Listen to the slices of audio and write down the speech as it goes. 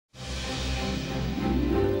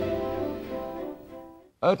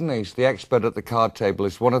Erdnase, the expert at the card table,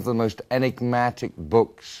 is one of the most enigmatic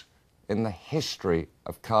books in the history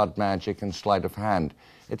of card magic and sleight of hand.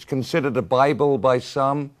 It's considered a Bible by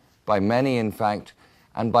some, by many in fact,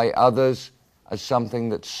 and by others as something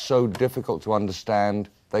that's so difficult to understand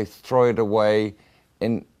they throw it away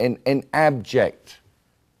in abject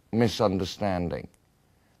misunderstanding.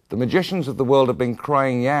 The magicians of the world have been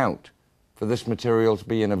crying out for this material to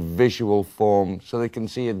be in a visual form so they can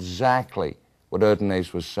see exactly what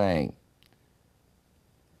Erdnase was saying.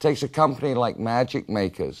 It takes a company like Magic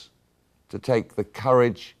Makers to take the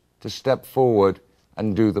courage to step forward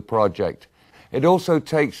and do the project. It also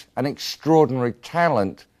takes an extraordinary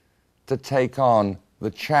talent to take on the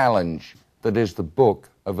challenge that is the book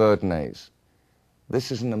of Erdnase. This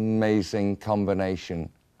is an amazing combination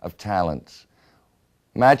of talents.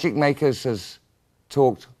 Magic Makers has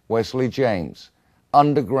talked Wesley James,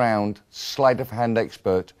 underground sleight of hand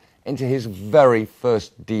expert, into his very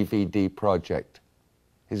first DVD project.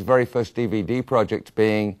 His very first DVD project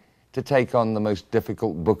being to take on the most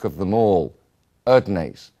difficult book of them all,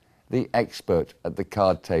 Erdnase, the expert at the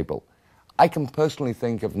card table. I can personally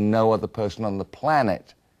think of no other person on the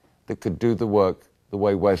planet that could do the work the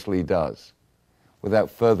way Wesley does.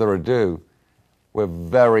 Without further ado, we're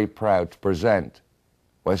very proud to present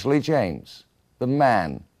Wesley James, the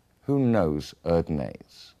man who knows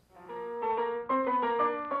Erdnase.